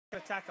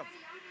Attack him.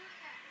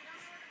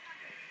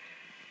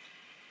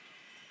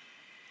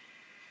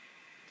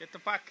 Get the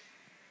puck.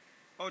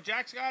 Oh,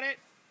 Jack's got it.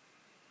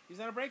 He's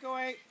on a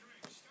breakaway.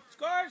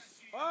 Scores!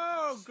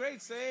 Oh,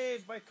 great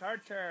save by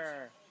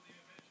Carter.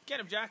 Get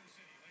him, Jack.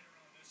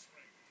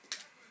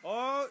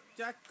 Oh,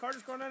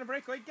 Carter's going on a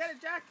breakaway. Get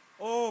it, Jack.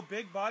 Oh,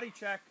 big body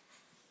check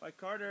by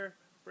Carter.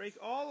 Break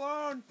all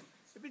alone.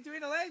 In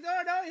between the legs.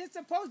 Oh, no, he hits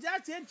the post.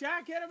 That's it,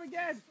 Jack. Hit him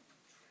again.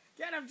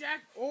 Get him,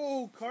 Jack.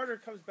 Oh, Carter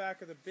comes back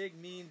with a big,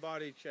 mean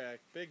body check.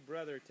 Big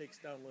brother takes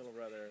down little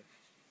brother.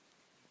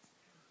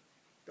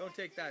 Don't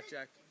take that,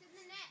 Jack.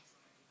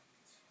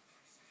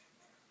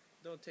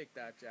 Don't take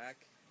that, Jack.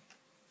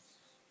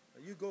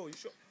 You go. You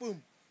show.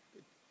 Boom.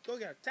 Go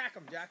get him. Attack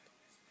him, Jack.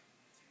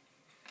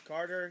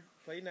 Carter,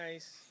 play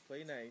nice.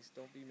 Play nice.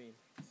 Don't be mean.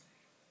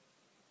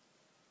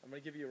 I'm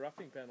going to give you a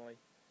roughing penalty.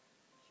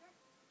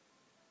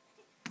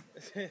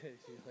 Sure.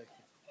 You like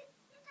it?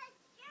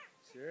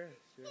 Sure,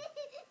 sure.